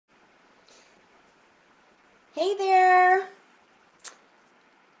Hey there!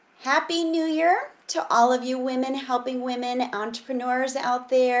 Happy New Year to all of you women helping women entrepreneurs out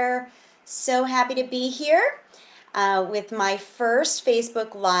there. So happy to be here with my first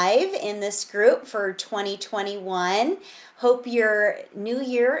Facebook Live in this group for 2021. Hope your new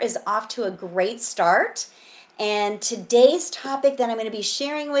year is off to a great start. And today's topic that I'm going to be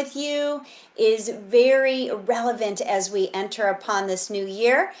sharing with you is very relevant as we enter upon this new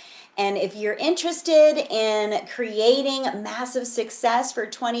year. And if you're interested in creating massive success for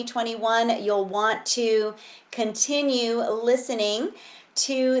 2021, you'll want to continue listening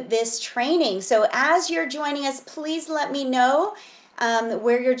to this training. So as you're joining us, please let me know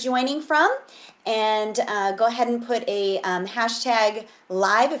where you're joining from, and go ahead and put a hashtag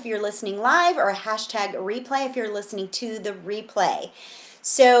live if you're listening live, or a hashtag replay if you're listening to the replay.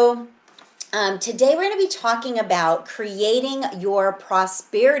 So today we're going to be talking about creating your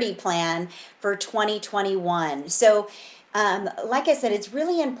prosperity plan for 2021. So like I said, it's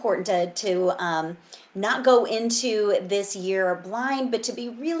really important to not go into this year blind, but to be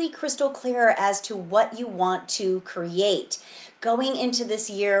really crystal clear as to what you want to create. Going into this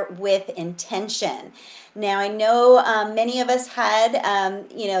year with intention. Now, I know many of us had,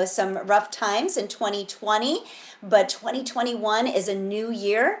 some rough times in 2020, but 2021 is a new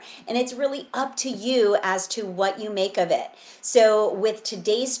year, and it's really up to you as to what you make of it. So with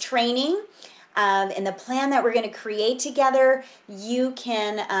today's training, and the plan that we're going to create together, you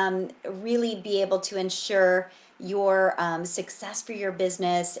can really be able to ensure your success for your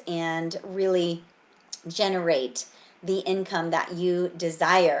business and really generate the income that you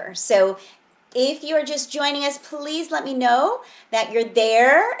desire. So if you're just joining us, please let me know that you're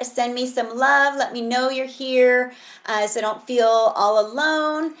there. Send me some love. Let me know you're here so I don't feel all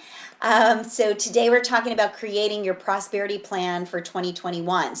alone. So today we're talking about creating your prosperity plan for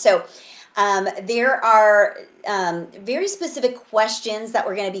 2021. So there are very specific questions that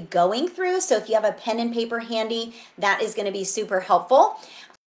we're going to be going through. So if you have a pen and paper handy, that is going to be super helpful.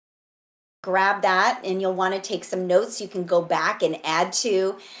 Grab that, and you'll want to take some notes. You can go back and add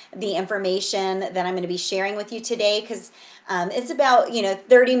to the information that I'm going to be sharing with you today, because it's about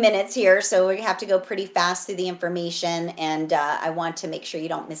 30 minutes here, so we have to go pretty fast through the information, and I want to make sure you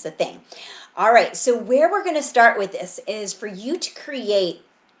don't miss a thing. All right, so where we're going to start with this is for you to create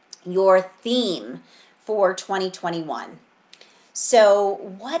your theme for 2021.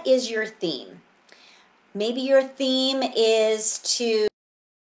 So what is your theme? Maybe your theme is to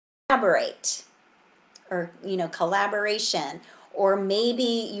collaborate, or collaboration, or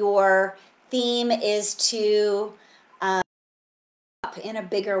maybe your theme is to up in a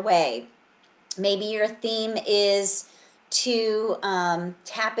bigger way. Maybe your theme is to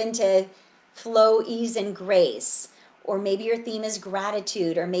tap into flow, ease, and grace, or maybe your theme is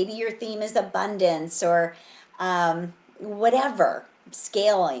gratitude, or maybe your theme is abundance, or whatever,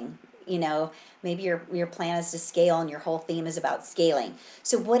 scaling. Maybe your plan is to scale and your whole theme is about scaling.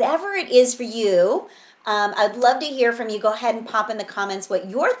 So whatever it is for you, I'd love to hear from you. Go ahead and pop in the comments what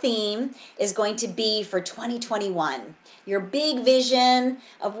your theme is going to be for 2021. Your big vision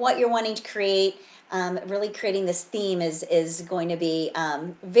of what you're wanting to create. Really creating this theme is going to be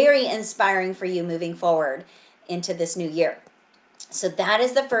very inspiring for you moving forward into this new year. So that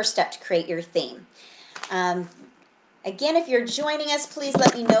is the first step, to create your theme. Again, if you're joining us, please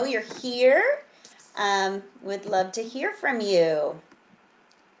let me know you're here. Would love to hear from you.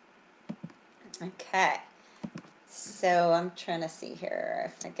 Okay, so I'm trying to see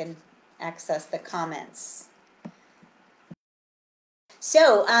here if I can access the comments.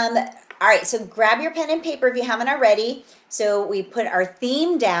 So, all right, so grab your pen and paper if you haven't already. So we put our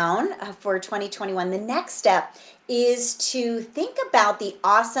theme down for 2021. The next step is to think about the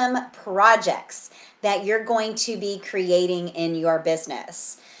awesome projects that you're going to be creating in your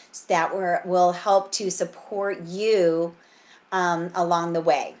business that will help to support you along the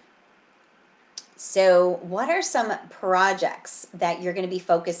way. So what are some projects that you're going to be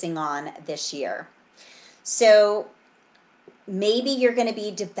focusing on this year? So maybe you're going to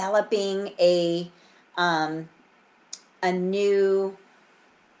be developing a new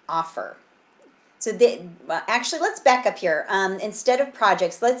offer. So actually, let's back up here. Instead of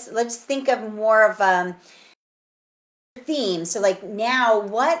projects, let's think of more of theme. So like, now,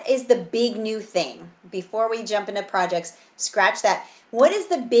 what is the big new thing? Before we jump into projects, scratch that. What is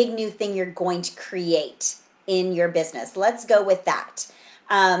the big new thing you're going to create in your business? Let's go with that.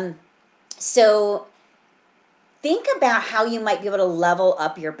 So think about how you might be able to level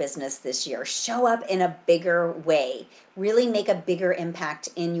up your business this year. Show up in a bigger way. Really make a bigger impact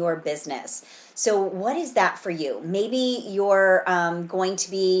in your business. So what is that for you? Maybe you're going to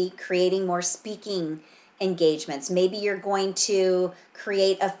be creating more speaking engagements. Maybe you're going to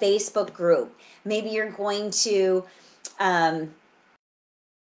create a Facebook group. Maybe you're going to a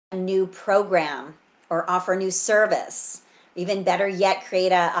new program or offer a new service. Even better yet,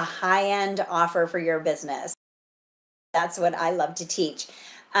 create a high-end offer for your business. That's what I love to teach.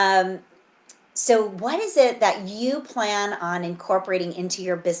 So what is it that you plan on incorporating into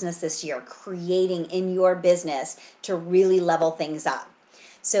your business this year, creating in your business to really level things up?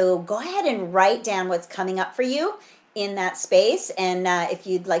 So go ahead and write down what's coming up for you in that space. And if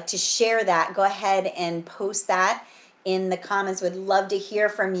you'd like to share that, go ahead and post that in the comments. Would love to hear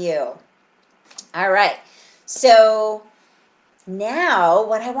from you. All right. So now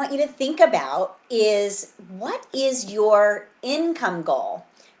what I want you to think about is, what is your income goal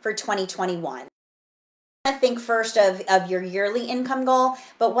for 2021? I think first of your yearly income goal,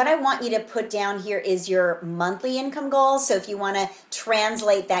 but what I want you to put down here is your monthly income goal. So if you want to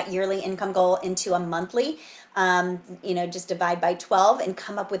translate that yearly income goal into a monthly, just divide by 12 and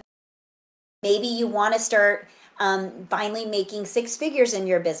come up with, maybe you want to start finally making 6 figures in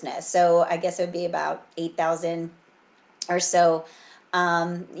your business. So I guess it would be about 8,000 or so,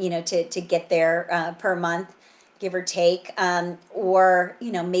 to get there per month, give or take, or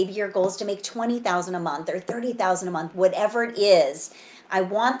maybe your goal is to make 20,000 a month or 30,000 a month, whatever it is. I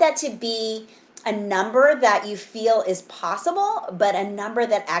want that to be a number that you feel is possible, but a number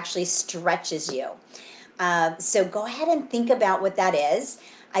that actually stretches you. So go ahead and think about what that is.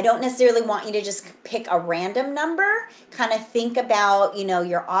 I don't necessarily want you to just pick a random number. Kind of think about,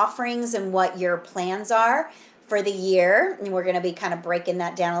 your offerings and what your plans are for the year. And we're going to be kind of breaking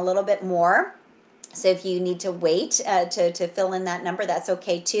that down a little bit more. So if you need to wait to fill in that number, that's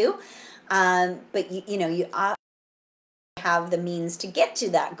okay too. But you have the means to get to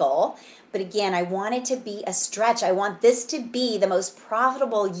that goal. But again, I want it to be a stretch. I want this to be the most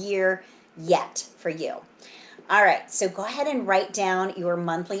profitable year yet for you. All right, so go ahead and write down your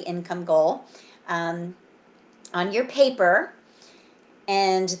monthly income goal on your paper.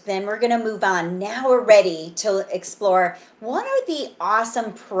 And then we're going to move on. Now we're ready to explore, what are the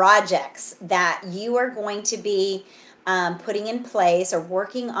awesome projects that you are going to be putting in place or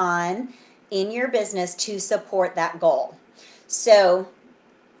working on in your business to support that goal. So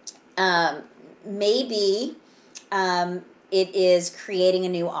maybe it is creating a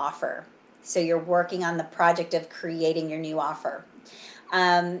new offer. So you're working on the project of creating your new offer.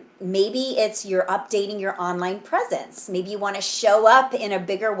 Maybe it's you're updating your online presence. Maybe you want to show up in a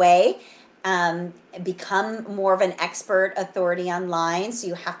bigger way, become more of an expert authority online, so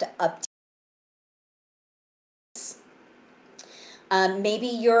you have to update. Maybe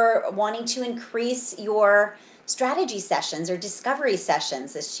you're wanting to increase your strategy sessions or discovery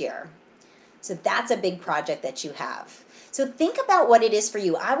sessions this year. So that's a big project that you have. So think about what it is for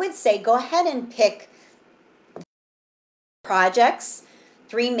you. I would say go ahead and pick projects,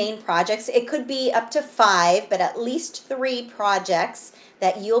 3 main projects. It could be up to 5, but at least 3 projects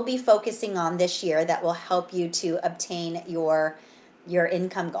that you'll be focusing on this year that will help you to obtain your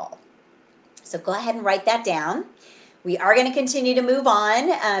income goal. So go ahead and write that down. We are going to continue to move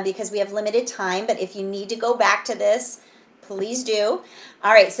on because we have limited time, but if you need to go back to this, please do.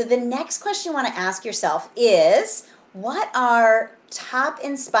 All right, so the next question you want to ask yourself is, what are top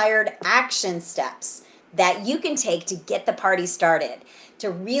inspired action steps that you can take to get the party started,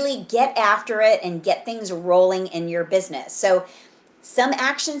 to really get after it and get things rolling in your business? So some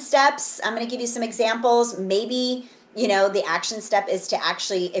action steps, I'm going to give you some examples. Maybe, the action step is to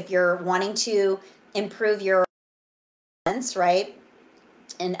actually, if you're wanting to improve your presence, right,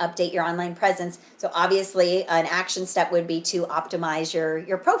 and update your online presence. So obviously an action step would be to optimize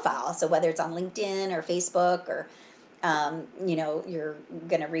your profile. So whether it's on LinkedIn or Facebook or you're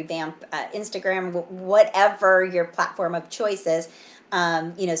going to revamp Instagram, whatever your platform of choice is,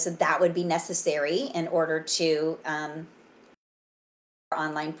 so that would be necessary in order to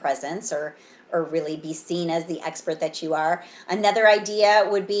online presence or really be seen as the expert that you are. Another idea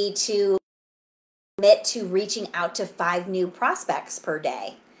would be to commit to reaching out to 5 new prospects per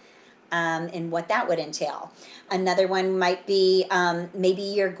day, and what that would entail. Another one might be maybe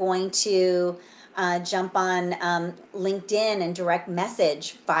you're going to jump on LinkedIn and direct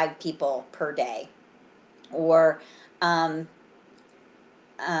message 5 people per day, or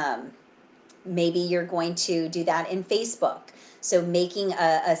maybe you're going to do that in Facebook. So making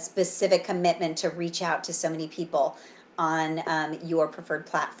a specific commitment to reach out to so many people on your preferred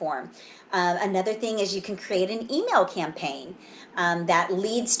platform. Another thing is you can create an email campaign that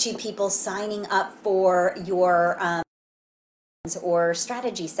leads to people signing up for your or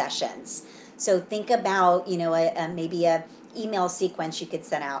strategy sessions. So think about, maybe a email sequence you could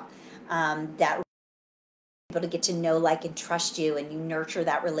send out that able to get to know, like, and trust you, and you nurture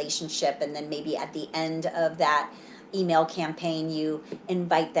that relationship, and then maybe at the end of that email campaign you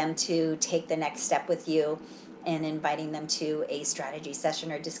invite them to take the next step with you and inviting them to a strategy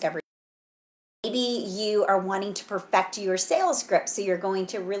session or discovery. Maybe you are wanting to perfect your sales script, so you're going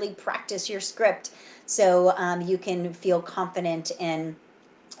to really practice your script so you can feel confident in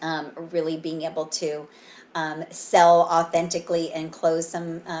really being able to sell authentically and close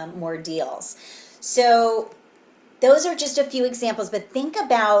some more deals. So those are just a few examples, but think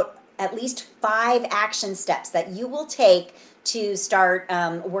about at least 5 action steps that you will take to start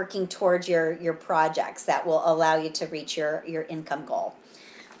working towards your projects that will allow you to reach your income goal.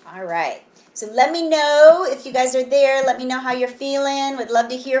 All right. So let me know if you guys are there. Let me know how you're feeling. Would love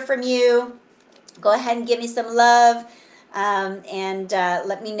to hear from you. Go ahead and give me some love, and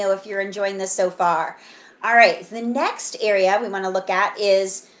let me know if you're enjoying this so far. All right. So the next area we want to look at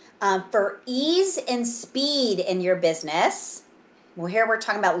is for ease and speed in your business. Well, here we're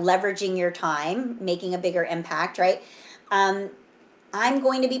talking about leveraging your time, making a bigger impact, right? I'm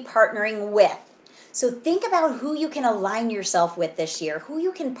going to be partnering with. So think about who you can align yourself with this year, who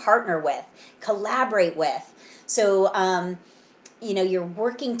you can partner with, collaborate with. So, you're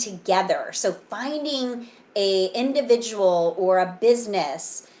working together. So finding a individual or a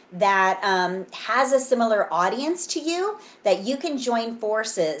business that has a similar audience to you, that you can join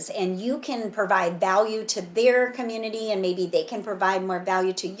forces and you can provide value to their community, and maybe they can provide more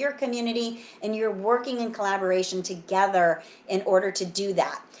value to your community, and you're working in collaboration together in order to do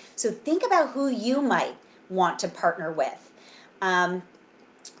that. So think about who you might want to partner with.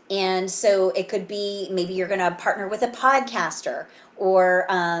 And so it could be, maybe you're going to partner with a podcaster,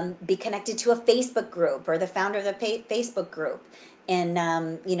 or be connected to a Facebook group, or the founder of the Facebook group,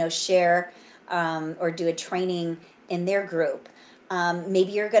 and share or do a training in their group.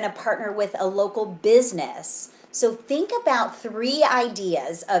 Maybe you're going to partner with a local business. So think about 3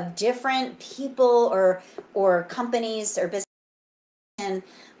 ideas of different people or companies or businesses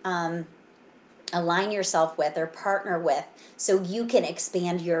and align yourself with or partner with, so you can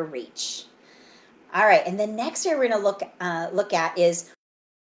expand your reach. All right, and the next area we're going to look at is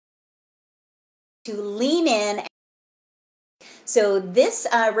to lean in. So this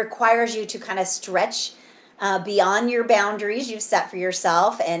requires you to kind of stretch beyond your boundaries you've set for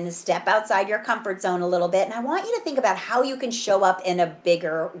yourself and step outside your comfort zone a little bit. And I want you to think about how you can show up in a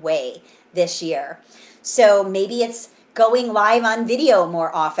bigger way this year. So maybe it's going live on video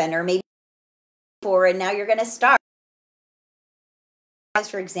more often, or maybe and now you're going to start.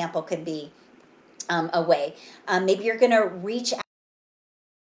 For example, could be a way. Maybe you're going to reach out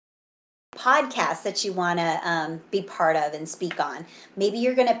to podcasts that you want to be part of and speak on. Maybe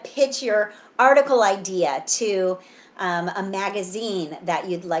you're going to pitch your article idea to a magazine that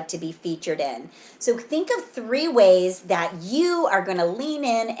you'd like to be featured in. So think of 3 ways that you are going to lean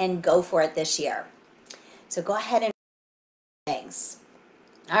in and go for it this year. So go ahead and things.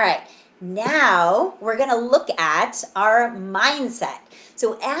 All right. Now we're going to look at our mindset.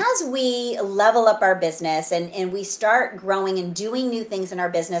 So as we level up our business and we start growing and doing new things in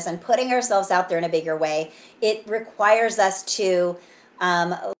our business and putting ourselves out there in a bigger way, it requires us to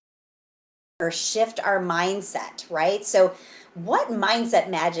shift our mindset, right? So what mindset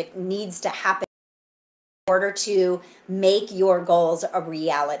magic needs to happen in order to make your goals a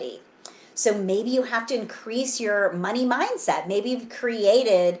reality? So maybe you have to increase your money mindset. Maybe you've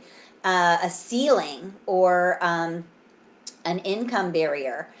created a ceiling or an income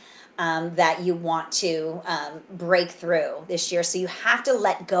barrier that you want to break through this year. So you have to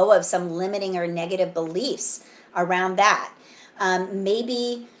let go of some limiting or negative beliefs around that.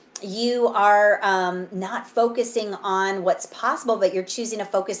 Maybe you are not focusing on what's possible, but you're choosing to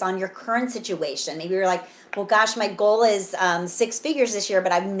focus on your current situation. Maybe you're like, well, gosh, my goal is 6 figures this year,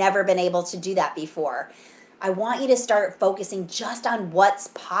 but I've never been able to do that before. I want you to start focusing just on what's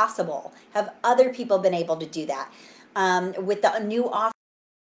possible. Have other people been able to do that? With the new offer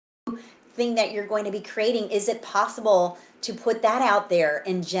thing that you're going to be creating, is it possible to put that out there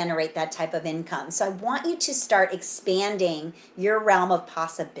and generate that type of income? So I want you to start expanding your realm of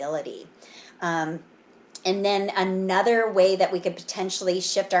possibility. And then another way that we could potentially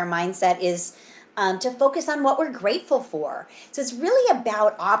shift our mindset is to focus on what we're grateful for. So it's really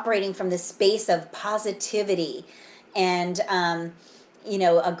about operating from the space of positivity. And,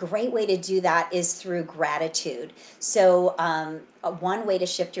 a great way to do that is through gratitude. So one way to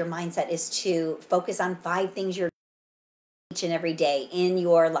shift your mindset is to focus on 5 things you're each and every day in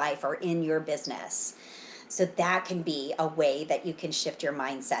your life or in your business. So that can be a way that you can shift your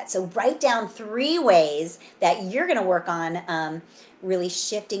mindset. So write down 3 ways that you're going to work on really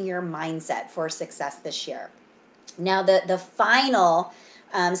shifting your mindset for success this year. Now, the final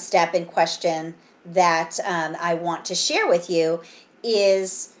step in question that I want to share with you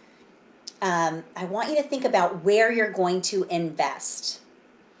is I want you to think about where you're going to invest.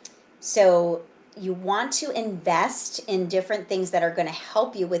 So you want to invest in different things that are going to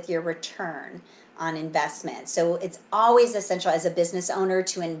help you with your return on investment. So it's always essential as a business owner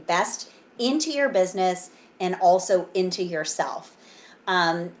to invest into your business and also into yourself.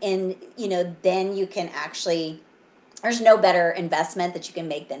 And then you can actually, there's no better investment that you can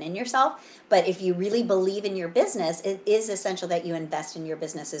make than in yourself. But if you really believe in your business, it is essential that you invest in your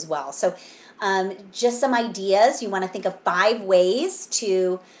business as well. So just some ideas. You want to think of 5 ways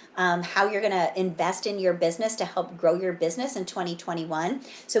to how you're going to invest in your business to help grow your business in 2021.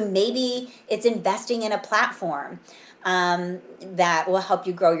 So maybe it's investing in a platform that will help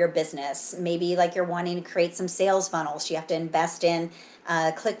you grow your business. Maybe like you're wanting to create some sales funnels. You have to invest in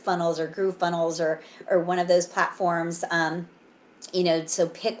ClickFunnels or GrooveFunnels or one of those platforms. So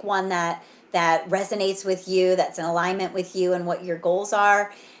pick one that resonates with you, that's in alignment with you and what your goals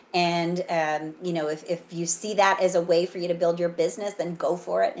are. And if you see that as a way for you to build your business, then go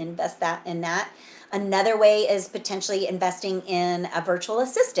for it and invest that in that. Another way is potentially investing in a virtual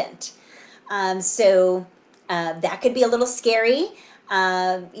assistant. That could be a little scary,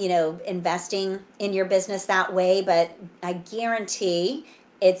 investing in your business that way, but I guarantee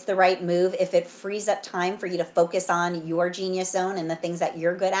it's the right move if it frees up time for you to focus on your genius zone and the things that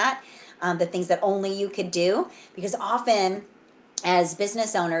you're good at, the things that only you could do. Because often as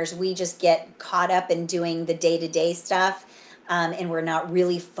business owners, we just get caught up in doing the day-to-day stuff, and we're not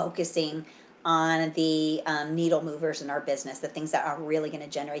really focusing on the needle movers in our business, the things that are really going to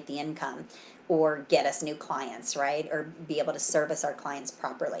generate the income or get us new clients, right? Or be able to service our clients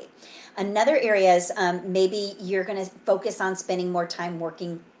properly. Another area is maybe you're going to focus on spending more time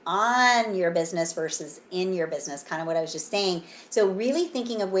working on your business versus in your business, kind of what I was just saying. So really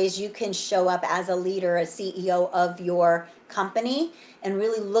thinking of ways you can show up as a leader, a CEO of your company, and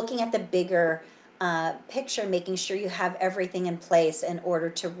really looking at the bigger picture, making sure you have everything in place in order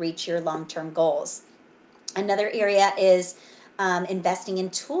to reach your long-term goals. Another area is investing in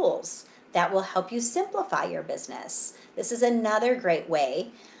tools that will help you simplify your business. This is another great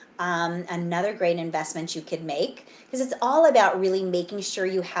way, another great investment you could make, because it's all about really making sure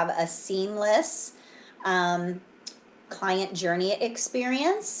you have a seamless client journey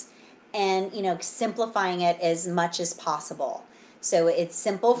experience and simplifying it as much as possible. So it's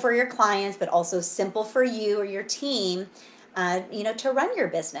simple for your clients, but also simple for you or your team, to run your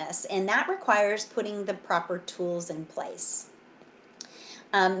business. And that requires putting the proper tools in place.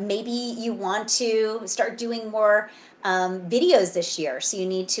 Maybe you want to start doing more videos this year. So you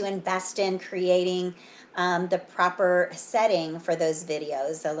need to invest in creating the proper setting for those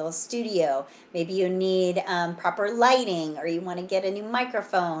videos, a little studio. Maybe you need proper lighting, or you want to get a new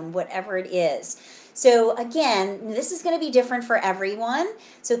microphone, whatever it is. So again, this is going to be different for everyone.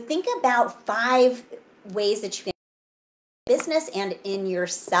 So think about 5 ways that you can business and in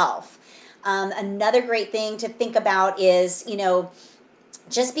yourself. Another great thing to think about is,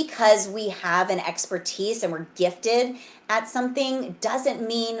 just because we have an expertise and we're gifted at something doesn't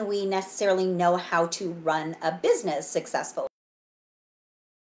mean we necessarily know how to run a business successfully.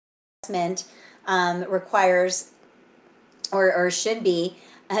 Investment requires or should be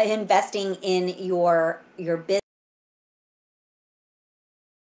investing in your business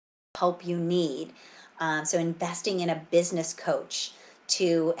help you need. So investing in a business coach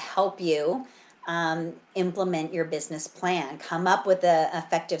to help you implement your business plan, come up with an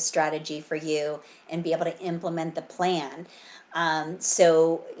effective strategy for you and be able to implement the plan. That's a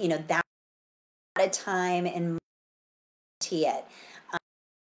lot of time and money it.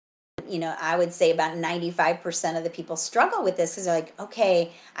 I would say about 95% of the people struggle with this because they're like,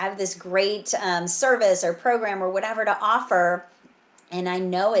 okay, I have this great service or program or whatever to offer, and I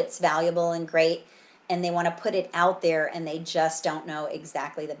know it's valuable and great, and they want to put it out there, and they just don't know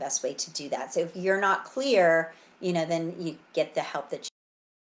exactly the best way to do that. So if you're not clear, then you get the help that you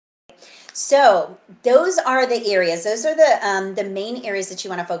need. So those are the areas. Those are the main areas that you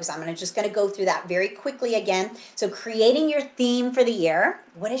want to focus on. I'm just going to go through that very quickly again. So creating your theme for the year.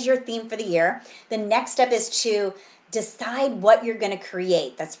 What is your theme for the year? The next step is to decide what you're going to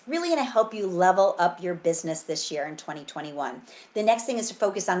create. That's really going to help you level up your business this year in 2021. The next thing is to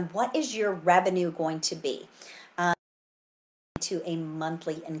focus on what is your revenue going to be to a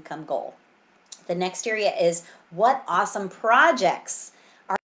monthly income goal. The next area is what awesome projects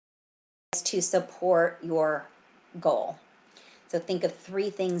are to support your goal. So think of 3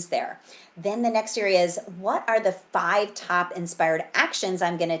 things there. Then the next area is, what are the 5 top inspired actions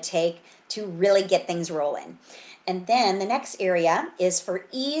I'm going to take to really get things rolling? And then the next area is, for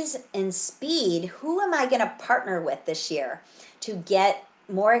ease and speed, who am I going to partner with this year to get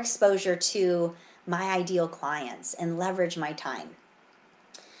more exposure to my ideal clients and leverage my time,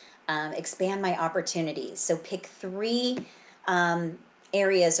 expand my opportunities. So pick 3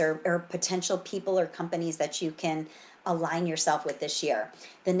 areas or potential people or companies that you can align yourself with this year.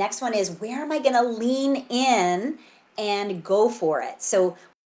 The next one is, where am I going to lean in and go for it? So what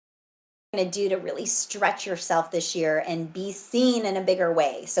are you going to do to really stretch yourself this year and be seen in a bigger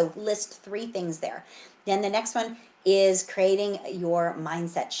way? So list 3 things there. Then the next one is creating your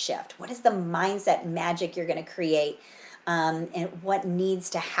mindset shift. What is the mindset magic you're going to create, and what needs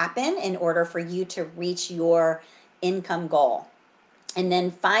to happen in order for you to reach your income goal? And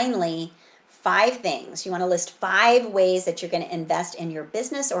then finally, 5 things. You want to list 5 ways that you're going to invest in your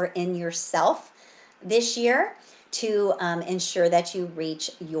business or in yourself this year to ensure that you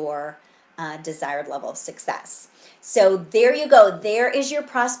reach your desired level of success. So there you go. There is your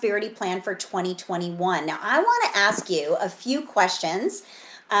prosperity plan for 2021. Now, I want to ask you a few questions.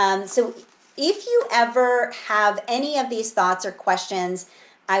 So if you ever have any of these thoughts or questions,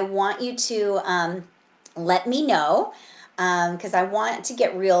 I want you to let me know, because I want to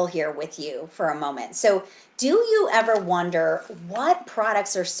get real here with you for a moment. So do you ever wonder, what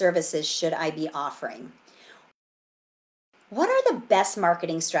products or services should I be offering? What are the best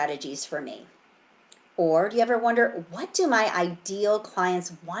marketing strategies for me? Or do you ever wonder, what do my ideal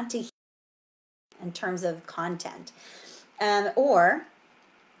clients want to hear in terms of content? Or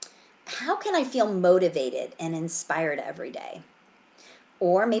how can I feel motivated and inspired every day?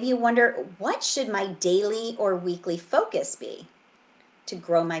 Or maybe you wonder, what should my daily or weekly focus be to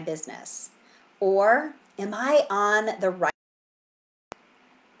grow my business? Or am I on the right?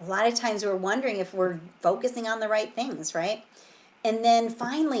 A lot of times we're wondering if we're focusing on the right things, right? And then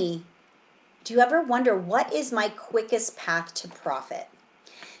finally, do you ever wonder, what is my quickest path to profit?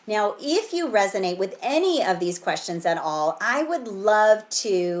 Now, if you resonate with any of these questions at all, I would love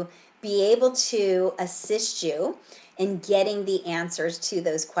to be able to assist you in getting the answers to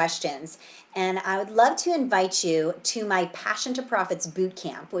those questions. And I would love to invite you to my Passion to Profits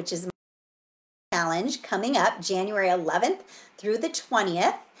Bootcamp, which is my challenge coming up January 11th through the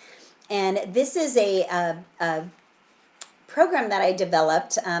 20th. And this is a program that I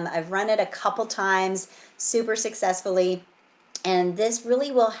developed. I've run it a couple times super successfully. And this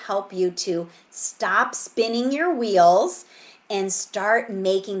really will help you to stop spinning your wheels and start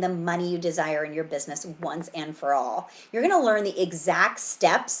making the money you desire in your business once and for all. You're going to learn the exact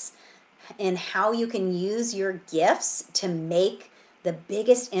steps and how you can use your gifts to make the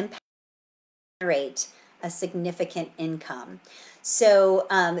biggest impact, generate a significant income. So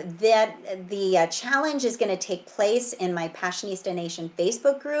the challenge is going to take place in my Passionista Nation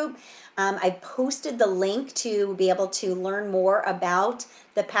Facebook group. I posted the link to be able to learn more about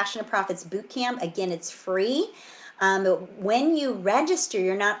the Passion to Profits Bootcamp. Again, it's free. When you register,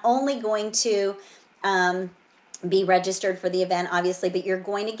 you're not only going to be registered for the event, obviously, but you're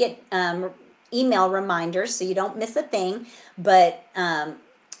going to get email reminders so you don't miss a thing. But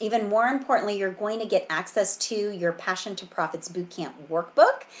even more importantly, you're going to get access to your Passion to Profits Bootcamp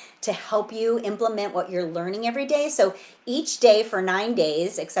workbook to help you implement what you're learning every day. So each day for 9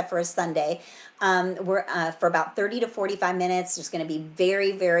 days, except for a Sunday, we're for about 30 to 45 minutes. There's going to be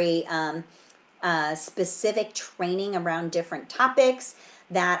very, very specific training around different topics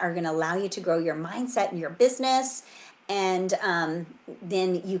that are going to allow you to grow your mindset and your business. And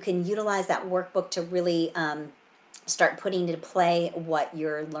then you can utilize that workbook to really start putting into play what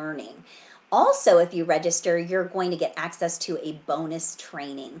you're learning. Also, if you register, you're going to get access to a bonus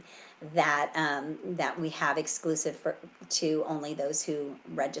training that that we have exclusive to only those who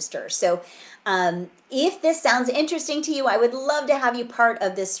register. So if this sounds interesting to you, I would love to have you part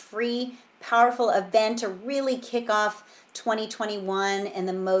of this free, powerful event to really kick off 2021 in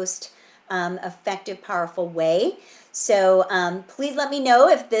the most effective, powerful way. So please let me know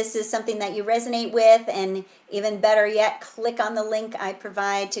if this is something that you resonate with, and even better yet, click on the link I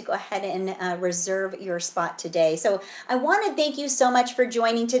provide to go ahead and reserve your spot today. So I want to thank you so much for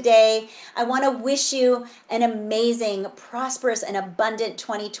joining today. I want to wish you an amazing, prosperous, and abundant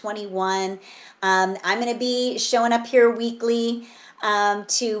 2021. I'm going to be showing up here weekly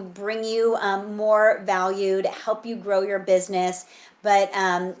to bring you more value, to help you grow your business. But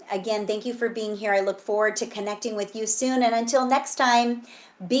again, thank you for being here. I look forward to connecting with you soon. And until next time,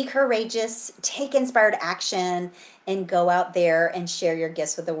 be courageous, take inspired action, and go out there and share your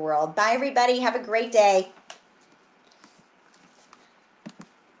gifts with the world. Bye, everybody. Have a great day.